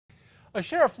A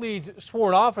sheriff leads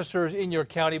sworn officers in your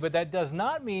county, but that does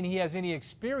not mean he has any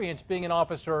experience being an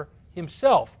officer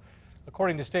himself.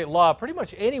 According to state law, pretty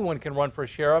much anyone can run for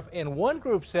sheriff, and one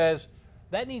group says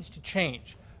that needs to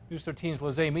change. News 13's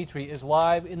Lizzie Mitri is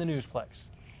live in the Newsplex.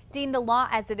 Dean, the law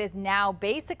as it is now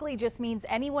basically just means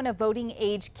anyone of voting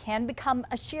age can become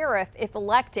a sheriff if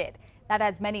elected. That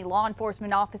has many law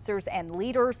enforcement officers and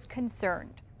leaders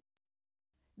concerned.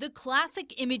 The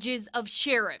classic images of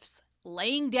sheriffs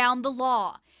laying down the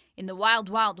law in the wild,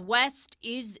 wild west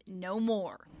is no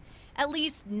more. At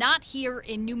least not here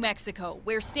in New Mexico,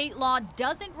 where state law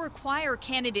doesn't require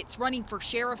candidates running for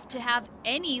sheriff to have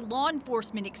any law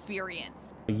enforcement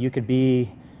experience. You could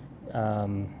be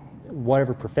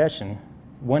whatever profession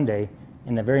one day,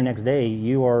 and the very next day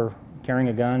you are carrying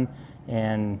a gun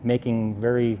and making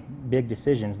very big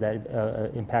decisions that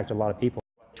impact a lot of people.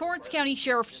 Torrance County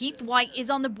Sheriff Heath White is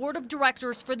on the board of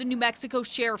directors for the New Mexico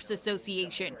Sheriff's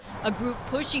Association, a group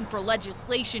pushing for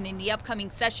legislation in the upcoming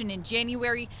session in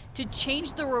January to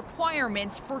change the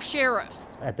requirements for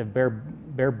sheriffs. At the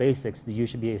bare basics, you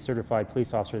should be a certified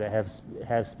police officer that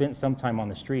has spent some time on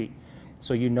the street,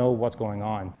 so you know what's going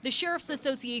on. The Sheriff's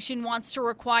Association wants to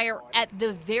require, at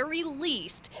the very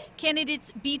least,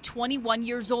 candidates be 21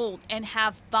 years old and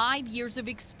have 5 years of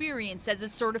experience as a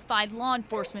certified law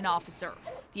enforcement officer.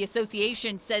 The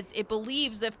association says it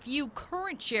believes a few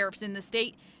current sheriffs in the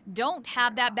state don't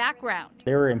have that background.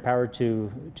 They're empowered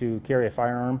to carry a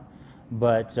firearm,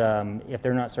 but if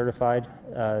they're not certified,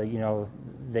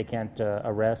 they can't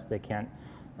arrest, they can't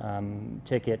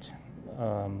ticket,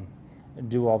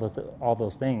 do all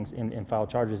those things and file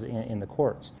charges in the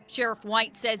courts. Sheriff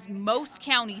White says most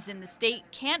counties in the state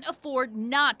can't afford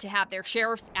not to have their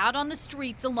sheriffs out on the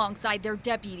streets alongside their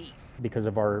deputies. Because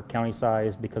of our county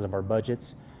size, because of our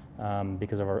budgets,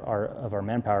 because of our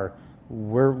manpower,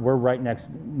 we're right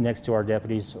next to our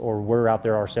deputies, or we're out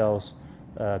there ourselves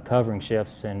covering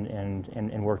shifts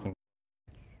and working.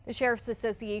 The Sheriff's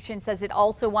Association says it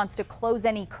also wants to close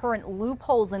any current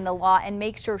loopholes in the law and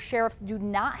make sure sheriffs do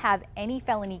not have any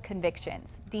felony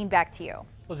convictions. Dean, back to you.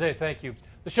 Lizzie, thank you.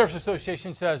 The Sheriff's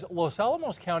Association says Los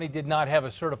Alamos County did not have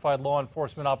a certified law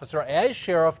enforcement officer as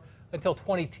sheriff until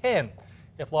 2010.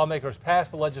 If lawmakers passed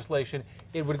the legislation,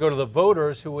 it would go to the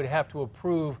voters who would have to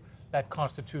approve that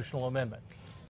constitutional amendment.